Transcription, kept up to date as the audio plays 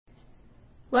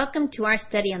Welcome to our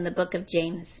study on the book of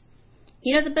James.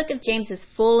 You know, the book of James is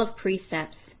full of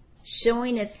precepts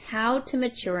showing us how to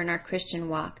mature in our Christian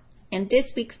walk, and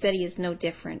this week's study is no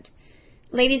different.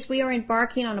 Ladies, we are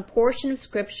embarking on a portion of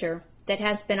Scripture that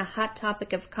has been a hot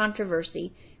topic of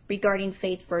controversy regarding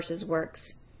faith versus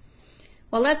works.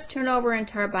 Well, let's turn over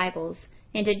into our Bibles,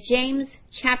 into James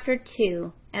chapter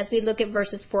 2, as we look at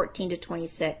verses 14 to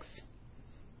 26.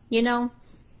 You know,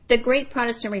 the great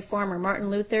Protestant reformer Martin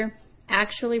Luther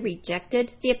actually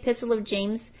rejected the Epistle of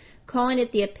James, calling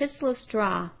it the Epistle of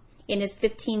Straw in his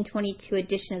 1522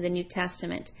 edition of the New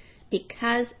Testament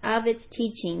because of its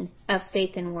teaching of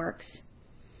faith and works.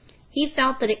 He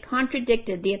felt that it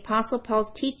contradicted the Apostle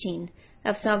Paul's teaching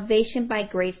of salvation by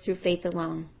grace through faith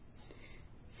alone.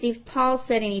 See, Paul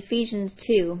said in Ephesians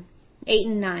 2, 8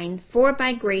 and 9, "For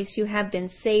by grace you have been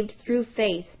saved through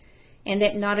faith, and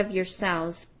that not of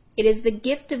yourselves. It is the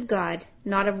gift of God,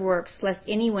 not of works, lest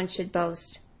anyone should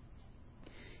boast."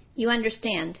 You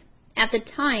understand, at the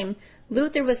time,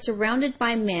 Luther was surrounded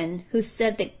by men who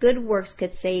said that good works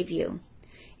could save you.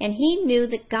 And he knew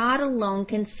that God alone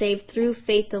can save through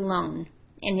faith alone,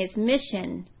 and his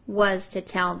mission was to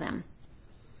tell them.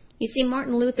 You see,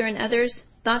 Martin Luther and others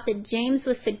thought that James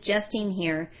was suggesting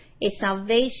here a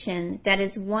salvation that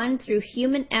is won through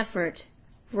human effort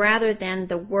rather than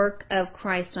the work of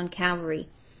Christ on Calvary.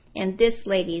 And this,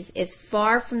 ladies, is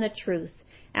far from the truth,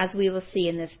 as we will see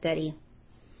in this study.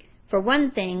 For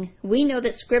one thing, we know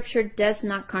that Scripture does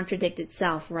not contradict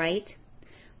itself, right?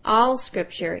 All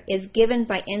Scripture is given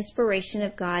by inspiration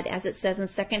of God, as it says in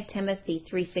 2 Timothy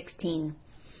 3:16.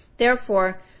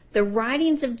 Therefore, the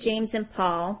writings of James and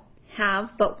Paul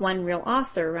have but one real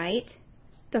author, right?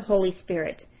 The Holy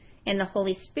Spirit. And the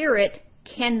Holy Spirit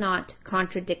cannot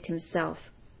contradict himself.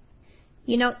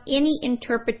 You know, any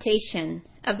interpretation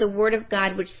of the Word of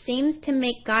God which seems to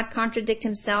make God contradict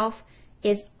himself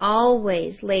is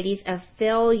always, ladies, a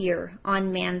failure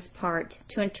on man's part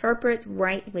to interpret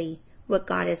rightly what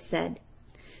God has said.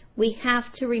 We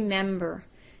have to remember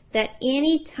that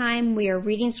any time we are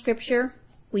reading Scripture,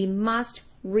 we must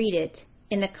read it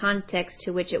in the context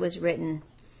to which it was written.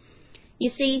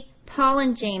 You see, Paul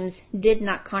and James did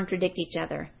not contradict each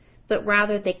other, but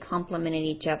rather they complemented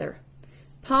each other.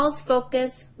 Paul's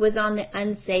focus was on the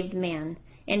unsaved man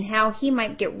and how he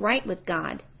might get right with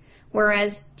God,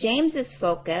 whereas James's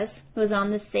focus was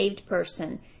on the saved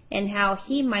person and how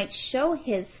he might show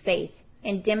his faith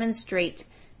and demonstrate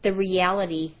the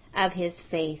reality of his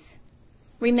faith.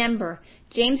 Remember,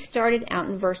 James started out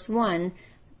in verse 1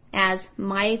 as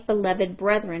 "my beloved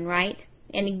brethren," right?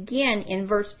 And again in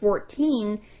verse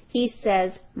 14, he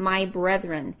says, "my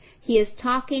brethren." He is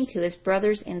talking to his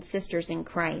brothers and sisters in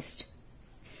Christ.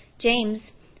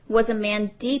 James was a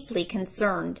man deeply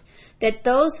concerned that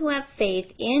those who have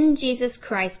faith in Jesus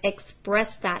Christ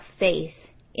express that faith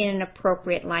in an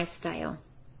appropriate lifestyle.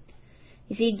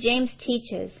 You see, James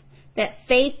teaches that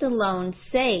faith alone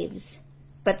saves,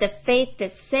 but the faith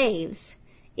that saves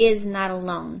is not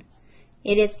alone.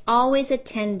 It is always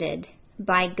attended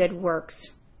by good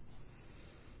works.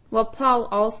 Well, Paul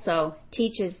also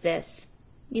teaches this.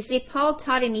 You see, Paul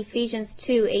taught in Ephesians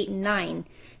 2, 8 and 9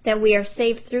 that we are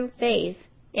saved through faith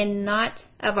and not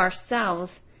of ourselves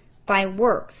by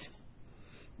works.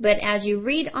 But as you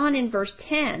read on in verse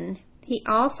 10, he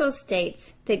also states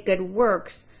that good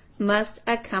works must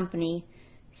accompany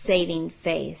saving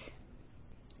faith.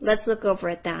 Let's look over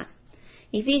at that.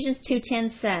 Ephesians 2:10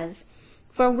 says,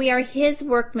 "For we are his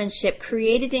workmanship,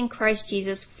 created in Christ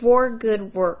Jesus for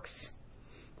good works,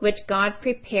 which God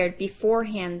prepared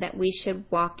beforehand that we should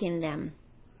walk in them."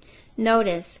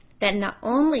 Notice that not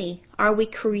only are we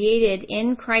created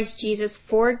in Christ Jesus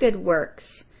for good works,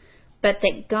 but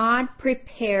that God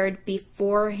prepared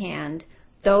beforehand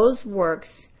those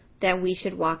works that we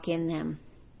should walk in them.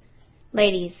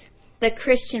 Ladies, the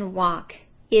Christian walk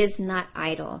is not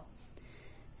idle.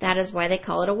 That is why they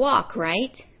call it a walk,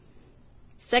 right?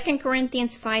 2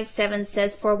 Corinthians 5:7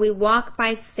 says, "For we walk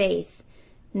by faith,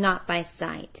 not by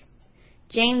sight."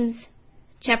 James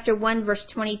chapter 1 verse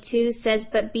 22 says,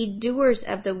 "But be doers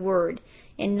of the word,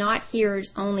 and not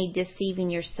hearers only,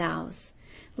 deceiving yourselves."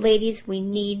 Ladies, we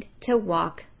need to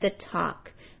walk the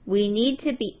talk. We need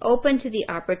to be open to the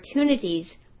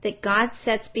opportunities that God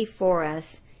sets before us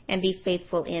and be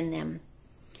faithful in them.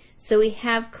 So we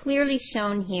have clearly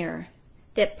shown here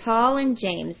that Paul and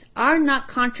James are not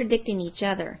contradicting each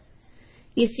other.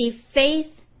 You see,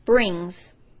 faith brings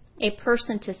a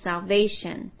person to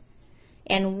salvation,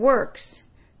 and works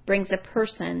brings a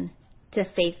person to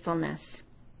faithfulness.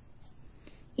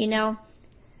 You know,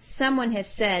 someone has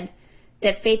said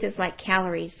that faith is like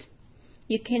calories.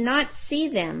 You cannot see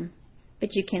them,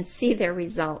 but you can see their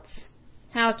results.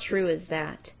 How true is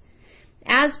that?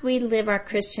 As we live our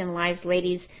Christian lives,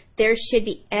 ladies, there should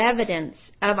be evidence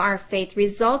of our faith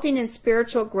resulting in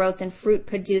spiritual growth and fruit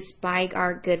produced by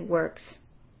our good works.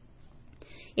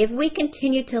 If we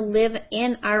continue to live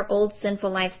in our old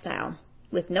sinful lifestyle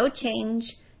with no change,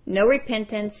 no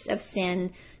repentance of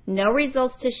sin, no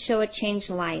results to show a changed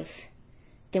life,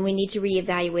 then we need to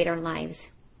reevaluate our lives.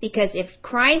 Because if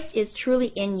Christ is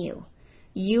truly in you,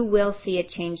 you will see a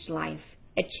changed life,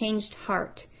 a changed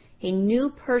heart. A new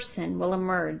person will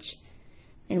emerge,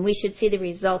 and we should see the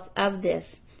results of this.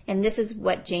 And this is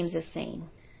what James is saying.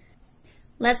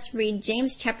 Let's read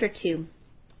James chapter 2,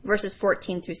 verses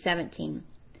 14 through 17.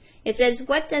 It says,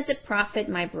 "What does it profit,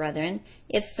 my brethren,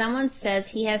 if someone says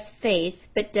he has faith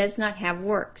but does not have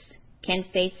works? Can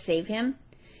faith save him?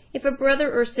 If a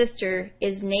brother or sister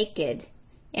is naked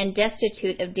and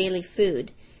destitute of daily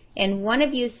food, and one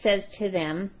of you says to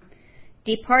them,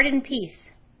 'Depart in peace,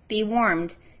 be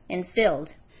warmed and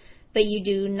filled,' but you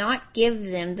do not give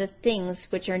them the things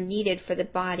which are needed for the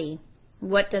body,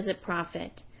 what does it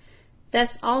profit? Thus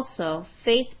also,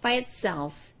 faith by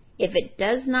itself, if it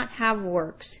does not have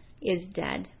works, is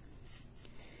dead."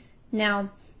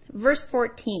 Now, verse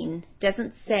 14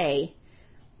 doesn't say,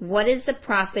 what is the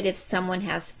profit if someone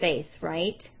has faith,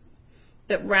 right?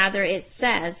 But rather it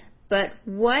says, but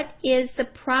what is the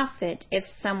profit if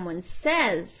someone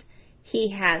says he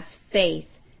has faith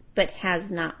but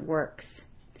has not works?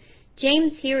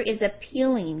 James here is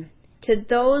appealing to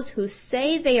those who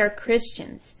say they are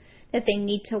Christians that they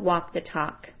need to walk the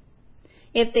talk.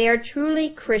 If they are truly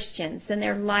Christians, then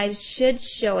their lives should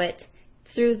show it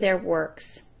through their works.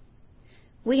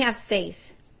 We have faith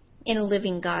in a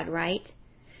living God, right?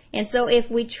 And so if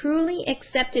we truly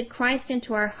accepted Christ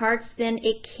into our hearts, then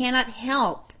it cannot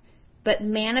help but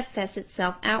manifest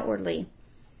itself outwardly.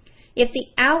 If the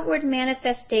outward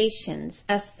manifestations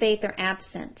of faith are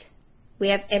absent, we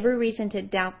have every reason to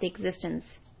doubt the existence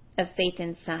of faith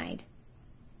inside.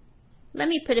 Let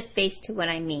me put a face to what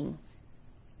I mean.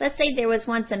 Let's say there was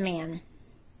once a man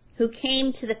who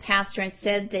came to the pastor and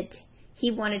said that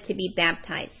he wanted to be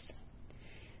baptized.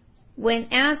 When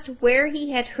asked where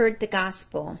he had heard the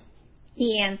gospel,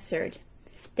 he answered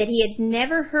that he had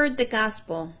never heard the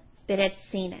gospel but had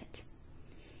seen it.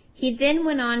 He then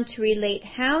went on to relate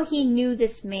how he knew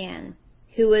this man,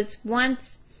 who was once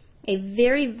a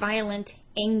very violent,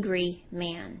 angry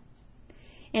man.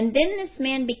 And then this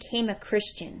man became a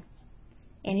Christian,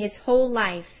 and his whole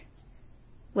life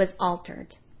was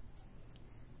altered.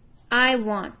 "I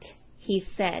want," he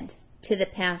said to the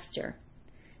pastor,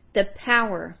 "the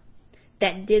power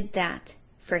that did that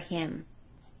for him."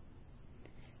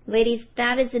 Ladies,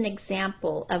 that is an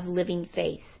example of living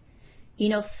faith. You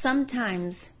know,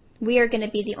 sometimes we are going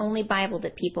to be the only Bible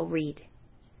that people read.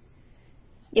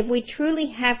 If we truly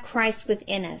have Christ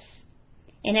within us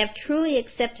and have truly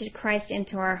accepted Christ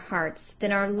into our hearts,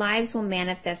 then our lives will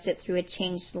manifest it through a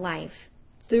changed life,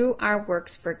 through our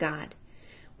works for God.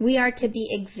 We are to be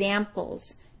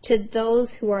examples to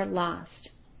those who are lost.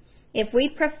 If we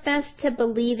profess to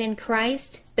believe in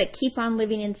Christ but keep on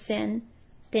living in sin,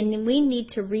 then we need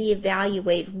to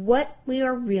reevaluate what we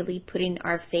are really putting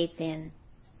our faith in.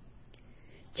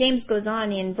 James goes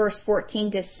on in verse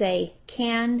 14 to say,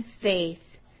 can faith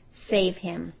save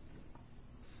him?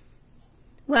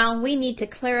 Well, we need to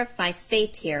clarify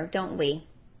faith here, don't we?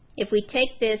 If we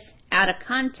take this out of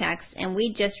context and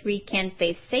we just read, can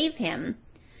faith save him,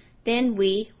 then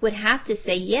we would have to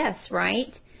say yes,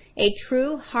 right? A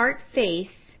true heart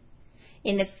faith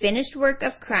in the finished work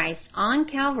of Christ on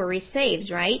Calvary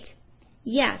saves, right?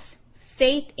 Yes,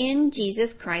 faith in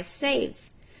Jesus Christ saves.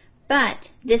 But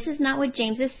this is not what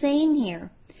James is saying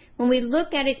here. When we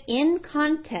look at it in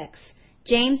context,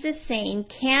 James is saying,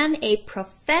 can a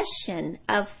profession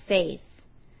of faith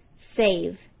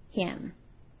save him?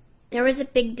 There is a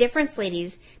big difference,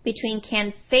 ladies, between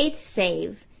can faith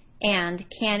save and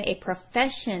can a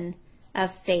profession of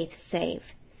faith save.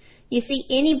 You see,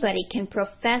 anybody can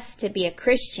profess to be a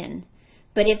Christian,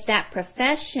 but if that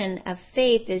profession of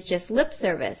faith is just lip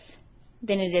service,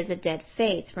 then it is a dead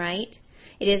faith, right?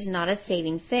 It is not a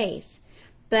saving faith.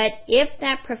 But if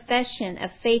that profession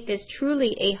of faith is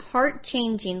truly a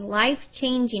heart-changing,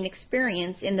 life-changing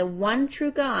experience in the one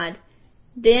true God,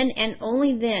 then and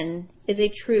only then is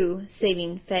a true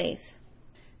saving faith.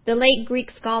 The late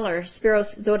Greek scholar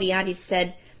Spiros Zodhiates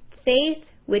said, faith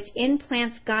which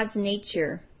implants God's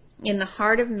nature in the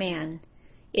heart of man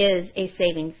is a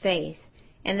saving faith,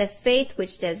 and the faith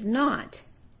which does not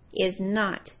is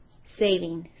not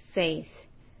saving faith.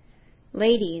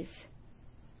 Ladies,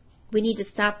 we need to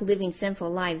stop living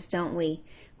sinful lives, don't we?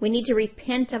 We need to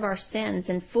repent of our sins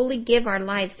and fully give our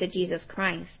lives to Jesus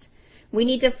Christ. We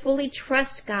need to fully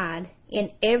trust God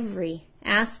in every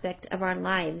aspect of our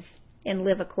lives and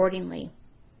live accordingly.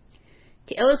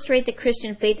 To illustrate the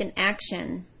Christian faith in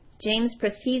action, James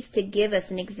proceeds to give us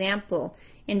an example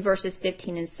in verses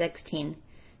 15 and 16.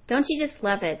 Don't you just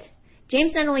love it?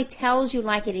 James not only tells you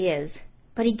like it is,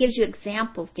 but he gives you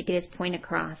examples to get his point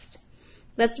across.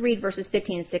 Let's read verses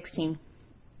 15 and 16.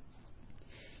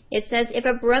 It says, "If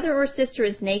a brother or sister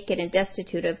is naked and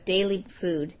destitute of daily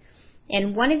food,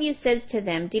 and one of you says to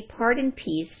them, 'Depart in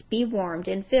peace, be warmed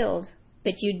and filled,'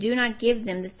 but you do not give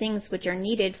them the things which are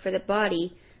needed for the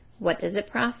body, what does it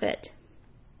profit?"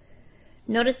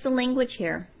 Notice the language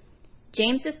here.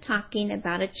 James is talking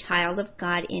about a child of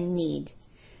God in need,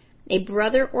 a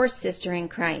brother or sister in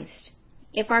Christ.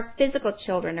 If our physical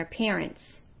children or parents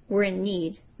were in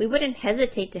need, we wouldn't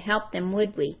hesitate to help them,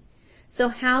 would we? So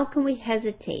how can we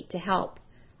hesitate to help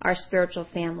our spiritual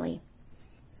family?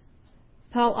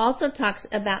 Paul also talks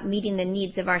about meeting the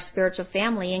needs of our spiritual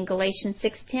family in Galatians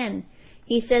 6:10.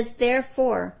 He says,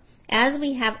 "Therefore, as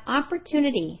we have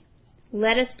opportunity,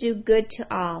 let us do good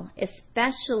to all,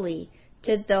 especially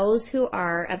to those who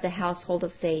are of the household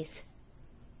of faith."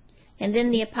 And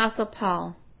then the Apostle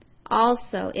Paul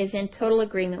also is in total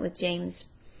agreement with James.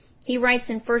 He writes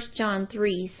in 1 John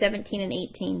 3:17 and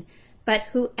 18, "But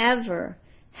whoever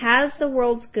has the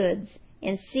world's goods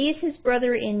and sees his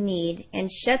brother in need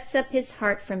and shuts up his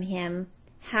heart from him,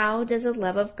 how does the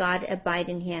love of God abide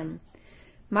in him?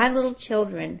 My little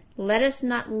children, let us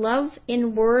not love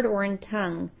in word or in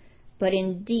tongue, but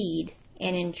in deed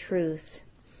and in truth."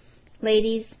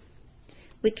 Ladies,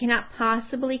 we cannot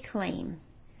possibly claim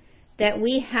that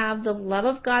we have the love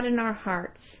of God in our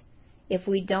hearts if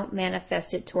we don't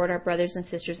manifest it toward our brothers and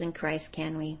sisters in Christ,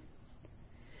 can we?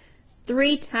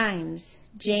 3 times,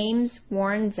 James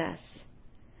warns us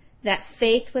that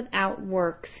faith without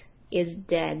works is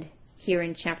dead here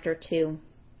in chapter 2,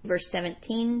 verse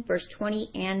 17, verse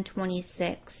 20, and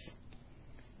 26.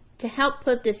 To help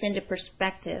put this into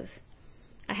perspective,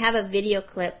 I have a video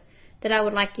clip that I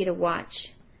would like you to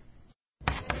watch.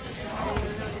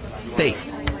 Faith,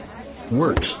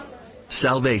 works,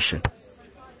 salvation.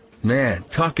 Man,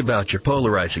 talk about your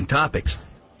polarizing topics.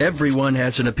 Everyone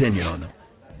has an opinion on them.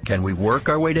 Can we work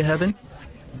our way to heaven?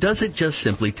 Does it just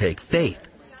simply take faith?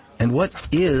 And what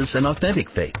is an authentic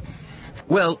faith?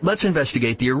 Well, let's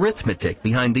investigate the arithmetic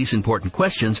behind these important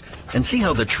questions and see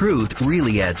how the truth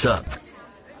really adds up.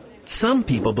 Some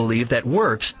people believe that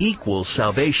works equals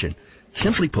salvation.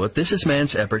 Simply put, this is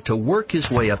man's effort to work his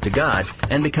way up to God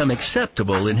and become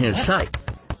acceptable in His sight.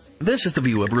 This is the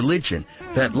view of religion,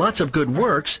 that lots of good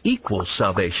works equals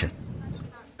salvation.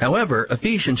 However,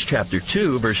 Ephesians chapter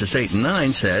 2, verses 8 and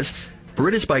 9 says, "For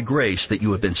it is by grace that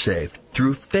you have been saved,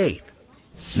 through faith,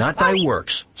 not by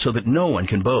works, so that no one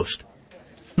can boast."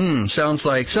 Sounds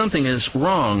like something is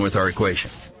wrong with our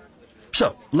equation.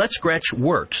 So, let's scratch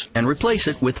works and replace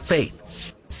it with faith.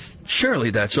 Surely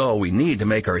that's all we need to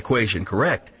make our equation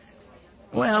correct.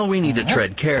 Well, we need to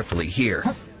tread carefully here.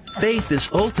 Faith is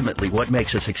ultimately what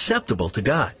makes us acceptable to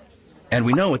God. And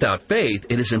we know without faith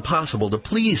it is impossible to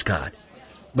please God.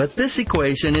 But this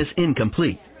equation is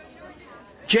incomplete.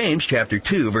 James chapter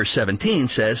 2, verse 17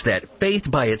 says that faith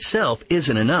by itself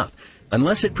isn't enough.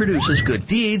 Unless it produces good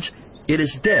deeds, it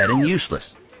is dead and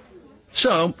useless.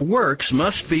 So, works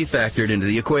must be factored into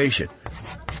the equation.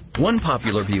 One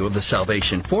popular view of the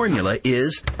salvation formula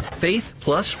is faith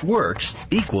plus works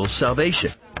equals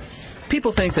salvation.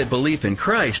 People think that belief in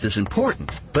Christ is important,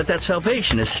 but that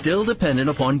salvation is still dependent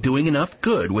upon doing enough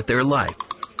good with their life.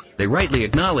 They rightly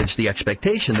acknowledge the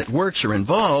expectation that works are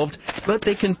involved, but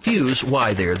they confuse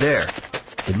why they're there.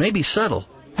 It may be subtle,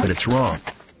 but it's wrong.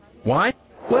 Why?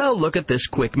 Well, look at this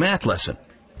quick math lesson.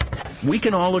 We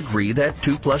can all agree that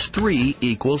 2 plus 3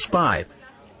 equals 5.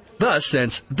 Thus,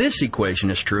 since this equation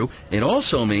is true, it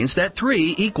also means that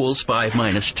 3 equals 5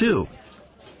 minus 2.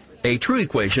 A true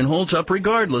equation holds up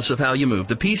regardless of how you move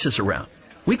the pieces around.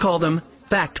 We call them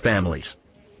fact families.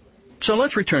 So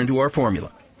let's return to our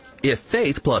formula. If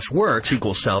faith plus works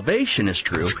equals salvation is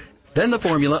true, then the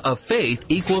formula of faith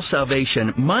equals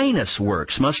salvation minus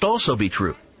works must also be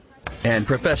true. And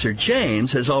Professor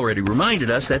James has already reminded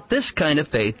us that this kind of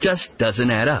faith just doesn't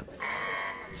add up.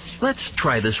 Let's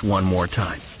try this one more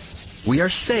time. We are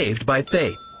saved by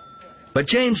faith. But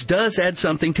James does add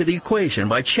something to the equation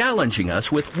by challenging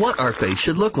us with what our faith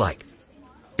should look like.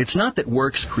 It's not that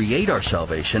works create our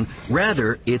salvation,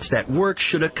 rather it's that works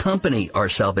should accompany our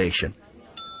salvation.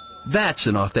 That's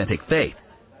an authentic faith.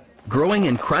 Growing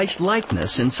in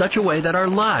Christ-likeness in such a way that our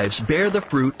lives bear the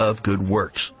fruit of good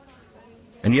works.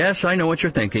 And yes, I know what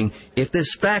you're thinking. If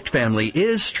this fact family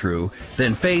is true,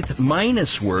 then faith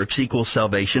minus works equals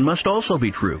salvation must also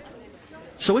be true.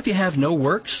 So if you have no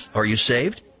works, are you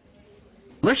saved?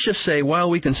 Let's just say while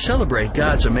we can celebrate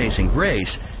God's amazing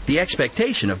grace, the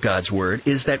expectation of God's Word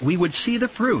is that we would see the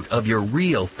fruit of your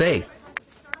real faith.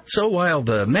 So while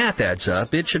the math adds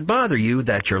up, it should bother you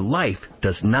that your life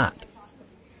does not.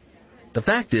 The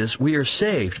fact is, we are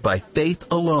saved by faith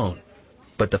alone.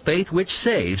 But the faith which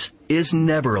saves is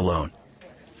never alone.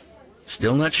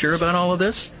 Still not sure about all of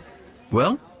this?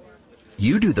 Well,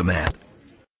 you do the math.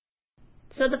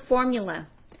 So the formula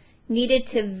needed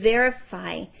to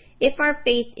verify if our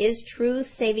faith is true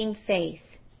saving faith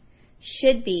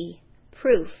should be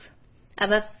proof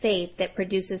of a faith that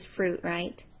produces fruit,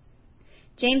 right?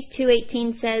 James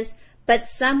 2:18 says, "But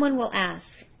someone will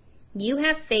ask, 'You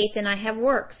have faith and I have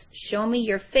works. Show me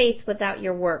your faith without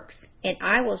your works, and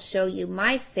I will show you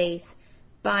my faith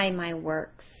by my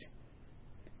works.'"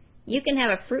 You can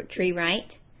have a fruit tree,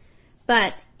 right?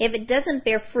 But if it doesn't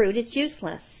bear fruit, it's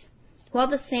useless. Well,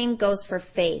 the same goes for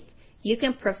faith. You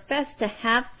can profess to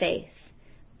have faith,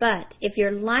 but if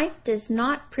your life does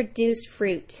not produce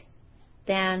fruit,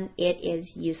 then it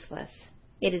is useless.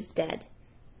 It is dead.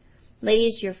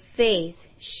 Ladies, your faith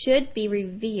should be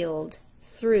revealed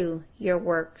through your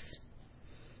works.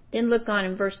 Then look on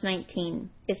in verse 19.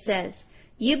 It says,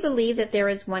 "You believe that there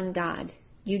is one God.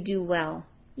 You do well.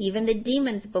 Even the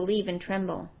demons believe and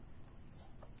tremble."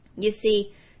 You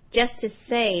see, just to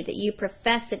say that you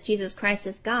profess that Jesus Christ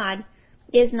is God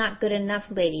is not good enough,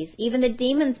 ladies. Even the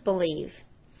demons believe.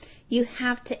 You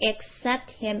have to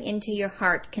accept Him into your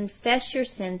heart, confess your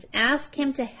sins, ask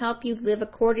Him to help you live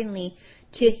accordingly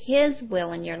to His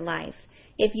will in your life.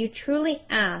 If you truly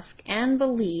ask and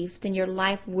believe, then your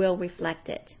life will reflect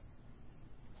it.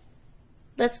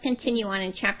 Let's continue on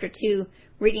in chapter 2,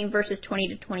 reading verses 20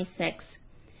 to 26.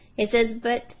 It says,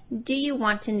 "But do you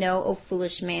want to know, O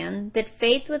foolish man, that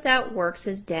faith without works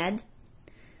is dead?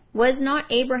 Was not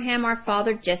Abraham our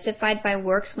father justified by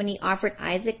works when he offered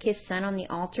Isaac his son on the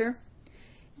altar?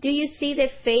 Do you see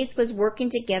that faith was working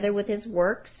together with his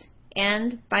works,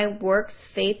 and by works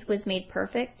faith was made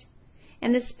perfect?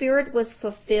 And the Spirit was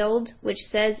fulfilled, which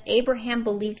says, Abraham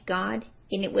believed God,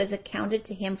 and it was accounted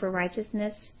to him for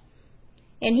righteousness.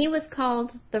 And he was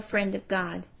called the friend of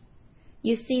God.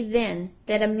 You see then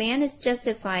that a man is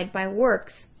justified by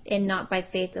works, and not by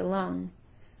faith alone.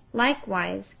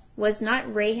 Likewise, was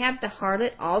not Rahab the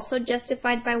harlot also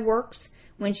justified by works,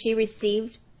 when she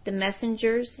received the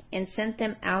messengers and sent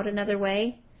them out another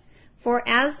way? For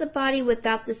as the body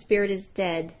without the Spirit is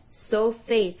dead, so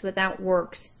faith without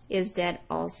works is dead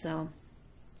also."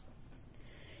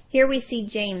 Here we see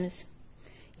James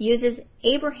uses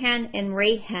Abraham and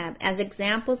Rahab as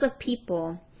examples of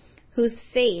people whose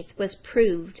faith was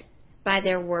proved by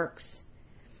their works.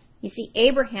 You see,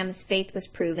 Abraham's faith was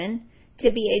proven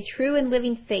to be a true and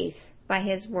living faith by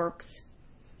his works.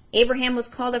 Abraham was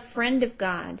called a friend of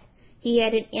God. He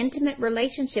had an intimate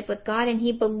relationship with God, and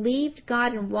he believed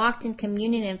God and walked in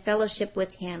communion and fellowship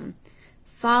with Him,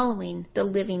 following the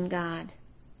living God.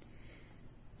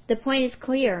 The point is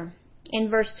clear in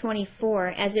verse 24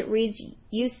 as it reads,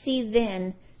 "You see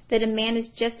then that a man is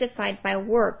justified by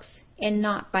works and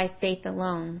not by faith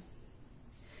alone."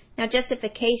 Now,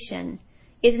 justification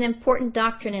is an important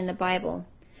doctrine in the Bible.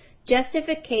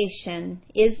 Justification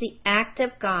is the act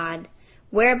of God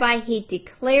whereby He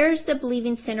declares the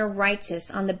believing sinner righteous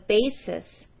on the basis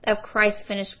of Christ's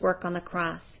finished work on the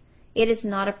cross. It is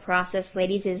not a process,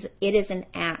 ladies. It is an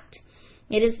act.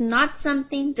 It is not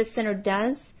something the sinner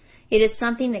does. It is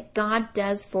something that God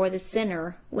does for the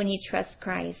sinner when he trusts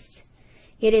Christ.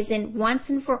 It is a once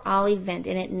and for all event,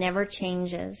 and it never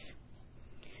changes.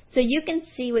 So you can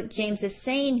see what James is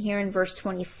saying here in verse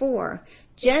 24,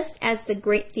 just as the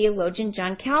great theologian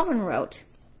John Calvin wrote.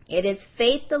 It is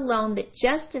faith alone that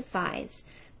justifies,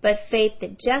 but faith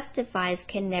that justifies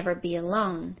can never be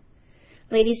alone.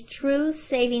 Ladies, true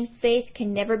saving faith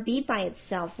can never be by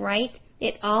itself, right?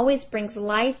 It always brings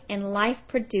life, and life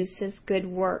produces good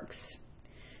works.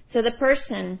 So the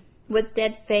person with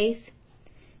dead faith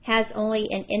has only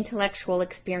an intellectual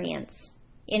experience.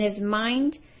 In his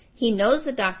mind, he knows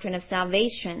the doctrine of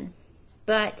salvation,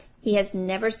 but he has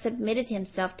never submitted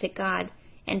himself to God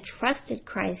and trusted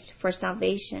Christ for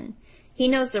salvation. He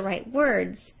knows the right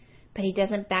words, but he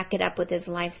doesn't back it up with his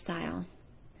lifestyle.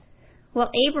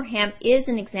 Well, Abraham is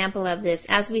an example of this,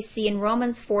 as we see in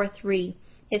Romans 4:3.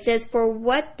 It says, "For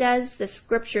what does the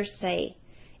Scripture say?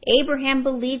 Abraham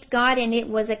believed God, and it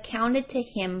was accounted to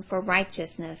him for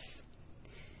righteousness."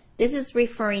 This is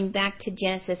referring back to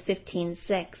Genesis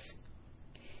 15:6.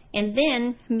 And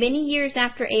then, many years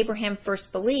after Abraham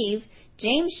first believed,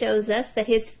 James shows us that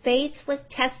his faith was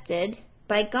tested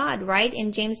by God, right?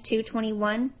 In James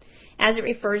 2:21, as it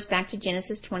refers back to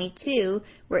Genesis 22,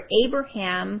 where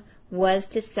Abraham was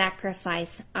to sacrifice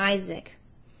Isaac.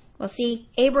 Well, see,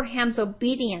 Abraham's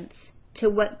obedience to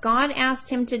what God asked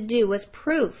him to do was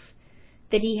proof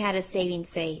that he had a saving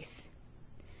faith.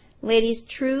 Ladies,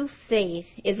 true faith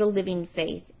is a living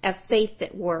faith, a faith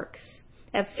that works,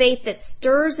 a faith that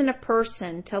stirs in a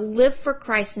person to live for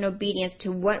Christ in obedience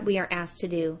to what we are asked to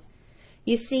do.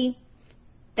 You see,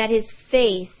 that his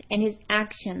faith and his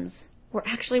actions were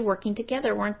actually working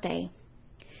together, weren't they?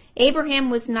 Abraham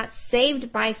was not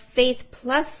saved by faith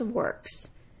plus works,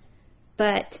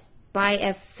 but by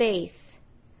a faith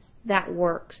that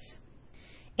works.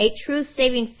 A true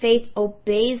saving faith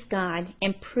obeys God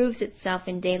and proves itself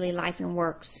in daily life and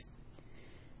works.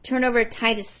 Turn over to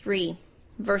Titus 3,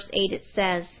 verse 8. It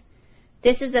says,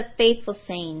 "This is a faithful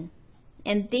saying,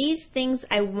 and these things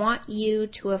I want you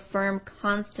to affirm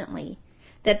constantly,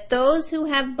 that those who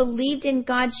have believed in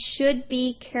God should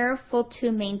be careful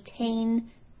to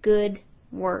maintain good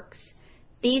works.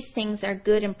 These things are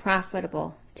good and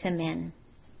profitable to men."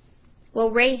 Well,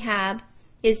 Rahab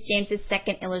is James's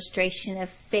second illustration of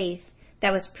faith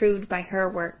that was proved by her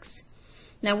works.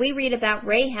 Now, we read about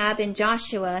Rahab in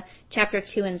Joshua chapter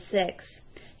 2 and 6.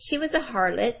 She was a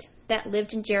harlot that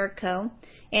lived in Jericho,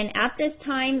 and at this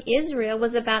time Israel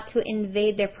was about to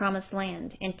invade their promised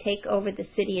land and take over the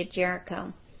city of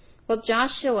Jericho. Well,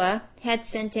 Joshua had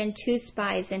sent in 2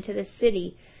 spies into the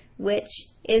city, which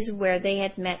is where they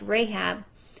had met Rahab,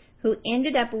 who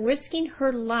ended up risking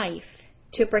her life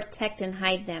to protect and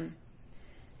hide them.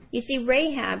 You see,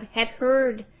 Rahab had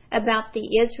heard about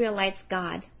the Israelites'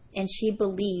 God, and she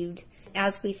believed,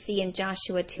 as we see in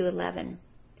Joshua 2:11.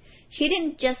 She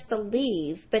didn't just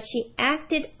believe, but she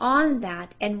acted on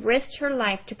that and risked her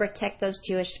life to protect those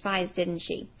Jewish spies, didn't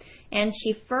she? And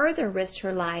she further risked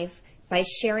her life by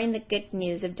sharing the good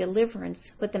news of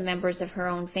deliverance with the members of her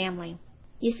own family.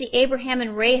 You see, Abraham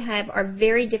and Rahab are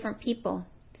very different people.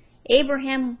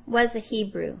 Abraham was a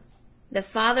Hebrew, the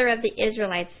father of the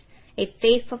Israelites, a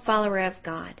faithful follower of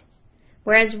God,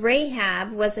 whereas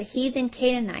Rahab was a heathen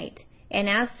Canaanite, and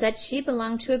as such she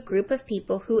belonged to a group of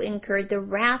people who incurred the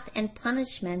wrath and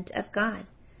punishment of God.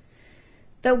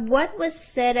 But what was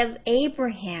said of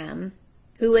Abraham,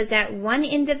 who was at one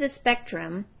end of the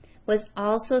spectrum, was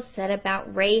also said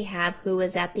about Rahab, who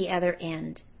was at the other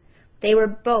end. They were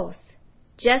both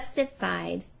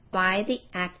justified by the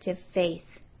active faith.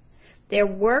 Their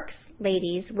works,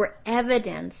 ladies, were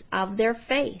evidence of their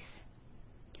faith.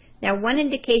 Now, one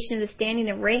indication of the standing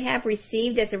of Rahab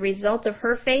received as a result of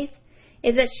her faith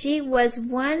is that she was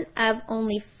one of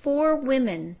only 4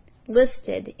 women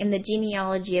listed in the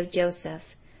genealogy of Joseph,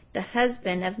 the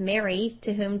husband of Mary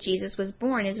to whom Jesus was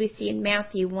born, as we see in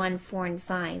Matthew 1, 4, and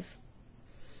 5.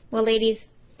 Well, ladies,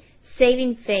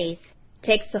 saving faith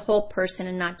takes the whole person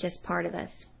and not just part of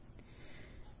us.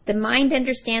 The mind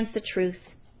understands the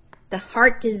truth, the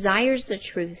heart desires the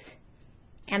truth,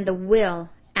 and the will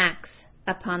acts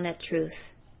upon that truth.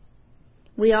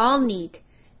 We all need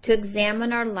to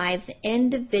examine our lives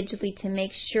individually to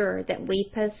make sure that we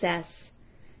possess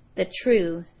the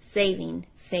true saving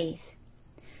faith.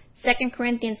 2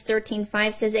 Corinthians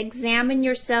 13:5 says, "Examine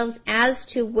yourselves as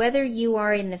to whether you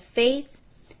are in the faith.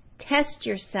 Test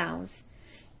yourselves.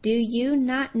 Do you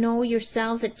not know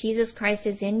yourselves that Jesus Christ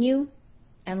is in you?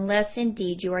 Unless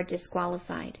indeed you are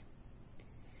disqualified."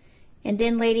 And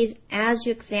then, ladies, as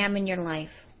you examine your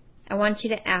life, I want you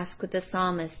to ask with the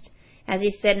psalmist, as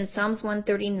he said in Psalms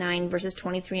 139, verses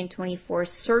 23 and 24,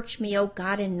 "Search me, O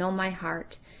God, and know my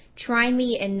heart. Try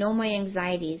me and know my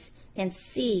anxieties, and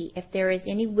see if there is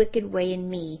any wicked way in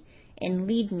me, and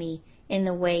lead me in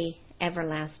the way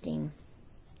everlasting."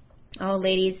 Oh,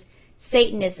 ladies,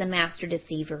 Satan is the master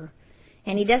deceiver,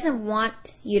 and he doesn't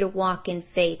want you to walk in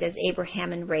faith as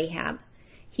Abraham and Rahab.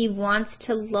 He wants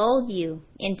to lull you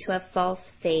into a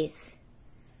false faith.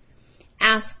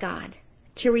 Ask God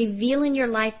to reveal in your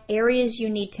life areas you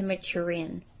need to mature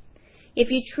in.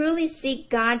 If you truly seek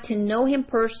God to know Him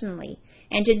personally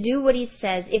and to do what He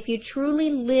says, if you truly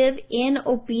live in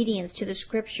obedience to the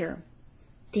Scripture,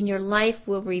 then your life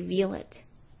will reveal it.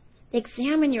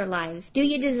 Examine your lives. Do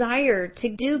you desire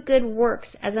to do good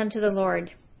works as unto the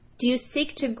Lord? Do you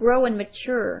seek to grow and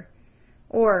mature?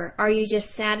 Or are you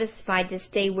just satisfied to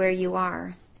stay where you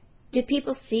are? Do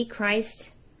people see Christ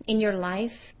in your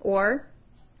life? Or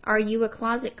are you a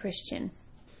closet Christian?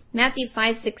 Matthew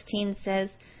 5:16 says,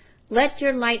 "Let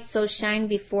your light so shine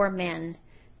before men,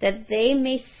 that they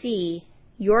may see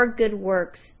your good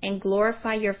works and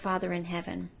glorify your Father in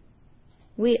heaven."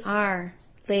 We are,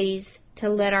 ladies, to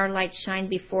let our light shine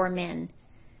before men.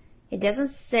 It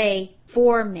doesn't say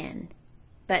for men,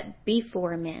 but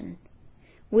before men.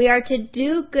 We are to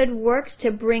do good works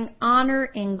to bring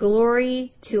honor and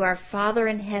glory to our Father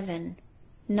in heaven,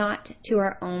 not to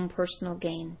our own personal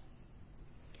gain.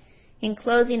 In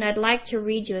closing, I'd like to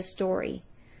read you a story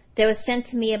that was sent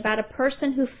to me about a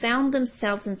person who found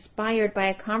themselves inspired by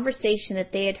a conversation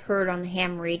that they had heard on the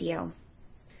ham radio.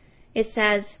 It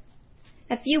says,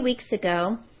 "A few weeks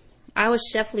ago, I was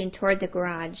shuffling toward the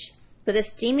garage with a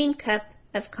steaming cup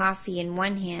of coffee in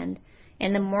one hand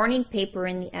and the morning paper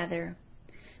in the other.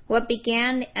 What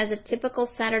began as a typical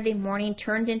Saturday morning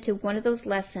turned into one of those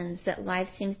lessons that life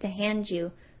seems to hand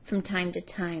you from time to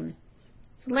time.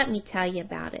 So let me tell you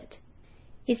about it."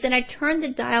 He said, "I turned the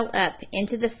dial up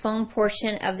into the phone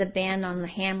portion of the band on the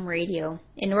ham radio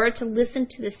in order to listen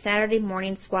to the Saturday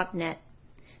morning swap net.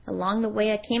 Along the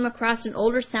way, I came across an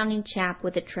older-sounding chap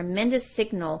with a tremendous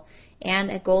signal and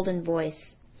a golden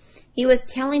voice. He was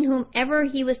telling whomever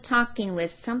he was talking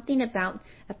with something about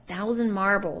 1,000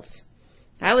 marbles.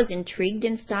 I was intrigued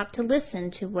and stopped to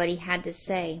listen to what he had to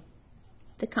say.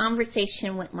 The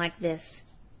conversation went like this.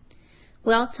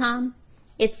 'Well, Tom,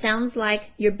 it sounds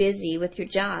like you're busy with your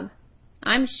job.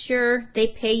 I'm sure they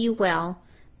pay you well,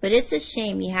 but it's a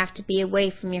shame you have to be away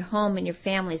from your home and your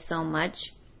family so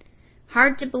much.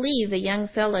 Hard to believe a young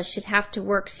fellow should have to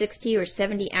work 60 or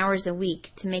 70 hours a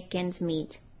week to make ends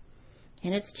meet.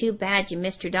 And it's too bad you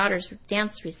missed your daughter's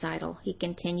dance recital,' he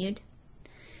continued.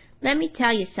 'Let me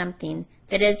tell you something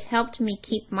that has helped me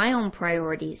keep my own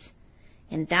priorities.'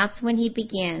 And that's when he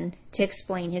began to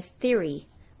explain his theory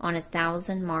on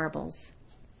 1,000 marbles.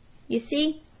 You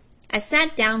see, I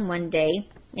sat down one day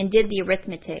and did the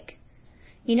arithmetic.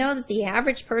 You know that the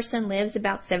average person lives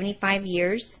about 75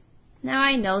 years? Now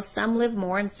I know some live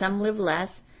more and some live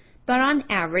less, but on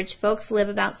average folks live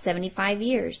about 75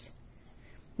 years.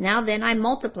 Now then, I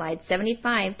multiplied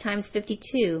 75 times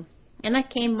 52, and I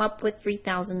came up with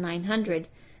 3,900,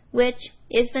 which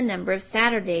is the number of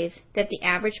Saturdays that the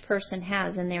average person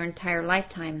has in their entire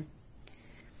lifetime.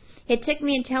 It took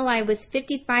me until I was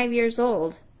 55 years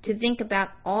old to think about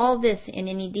all this in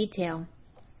any detail,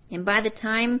 and by the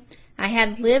time I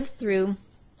had lived through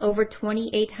over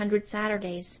 2,800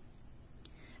 Saturdays.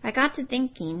 I got to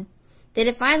thinking that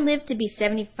if I lived to be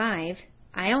 75,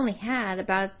 I only had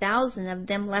about 1,000 of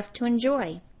them left to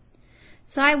enjoy.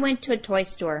 So I went to a toy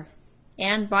store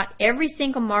and bought every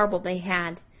single marble they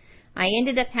had. I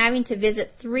ended up having to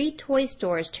visit 3 toy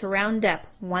stores to round up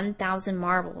 1,000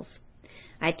 marbles.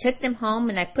 I took them home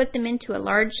and I put them into a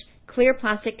large clear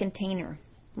plastic container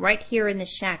right here in the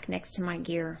shack next to my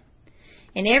gear.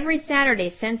 And every Saturday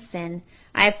since then,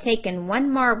 I have taken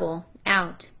one marble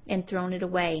out and thrown it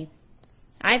away.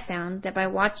 I found that by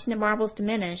watching the marbles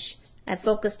diminish, I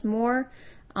focused more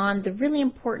on the really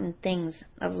important things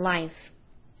of life.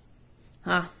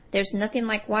 There's nothing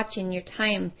like watching your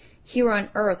time here on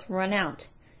earth run out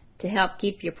to help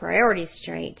keep your priorities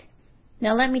straight.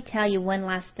 Now let me tell you one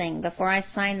last thing before I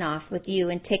sign off with you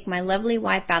and take my lovely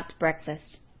wife out to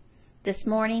breakfast. This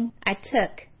morning, I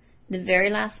took the very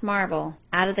last marble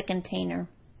out of the container.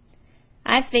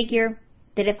 I figure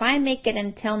that if I make it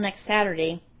until next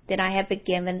Saturday, that I have been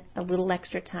given a little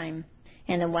extra time.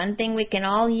 And the one thing we can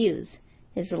all use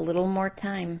is a little more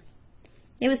time.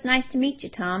 It was nice to meet you,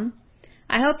 Tom.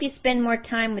 I hope you spend more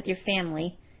time with your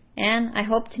family, and I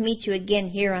hope to meet you again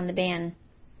here on the band.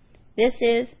 This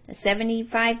is a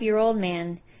 75-year-old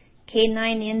man,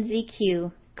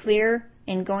 K9NZQ, clear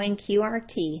and going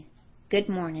QRT. Good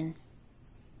morning."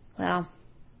 Well,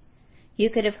 you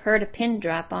could have heard a pin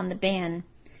drop on the band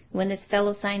when this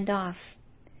fellow signed off.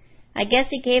 I guess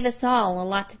he gave us all a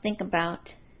lot to think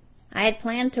about. I had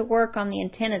planned to work on the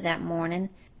antenna that morning.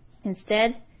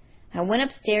 Instead, I went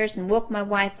upstairs and woke my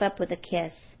wife up with a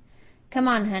kiss. "Come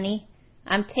on, honey.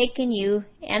 I'm taking you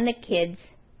and the kids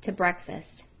to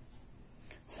breakfast."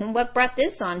 "What brought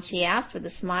this on?" she asked with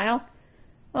a smile.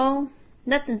 "Oh,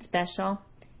 nothing special.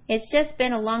 It's just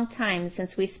been a long time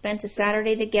since we spent a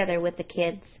Saturday together with the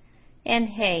kids. And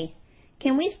hey,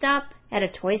 can we stop at a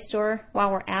toy store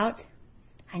while we're out?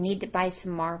 I need to buy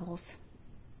some marbles."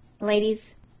 Ladies,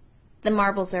 the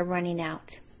marbles are running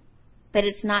out. But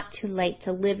it's not too late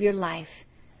to live your life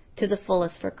to the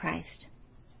fullest for Christ.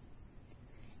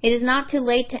 It is not too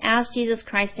late to ask Jesus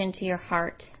Christ into your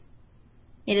heart.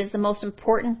 It is the most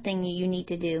important thing you need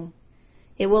to do.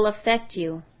 It will affect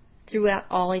you throughout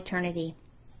all eternity.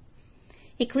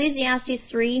 Ecclesiastes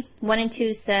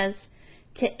 3:1-2 says,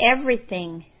 "To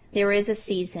everything there is a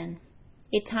season,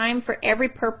 a time for every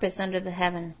purpose under the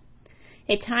heaven,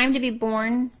 a time to be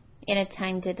born and a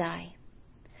time to die."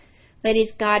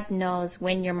 Ladies, God knows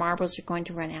when your marbles are going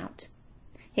to run out.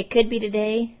 It could be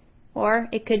today, or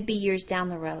it could be years down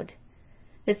the road.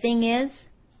 The thing is,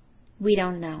 we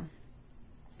don't know.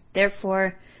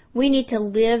 Therefore, we need to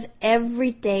live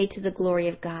every day to the glory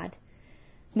of God.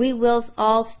 We will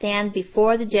all stand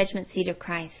before the judgment seat of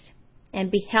Christ and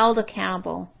be held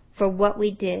accountable for what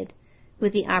we did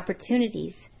with the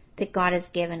opportunities that God has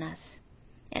given us.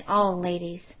 And all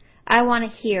ladies, I want to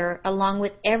hear, along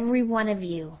with every one of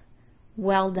you,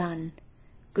 well done,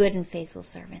 good and faithful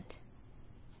servant.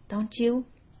 Don't you?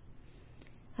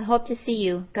 I hope to see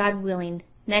you, God willing,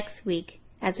 next week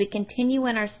as we continue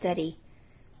in our study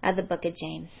of the book of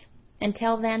James.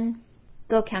 Until then,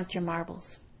 go count your marbles.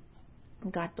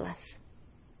 God bless.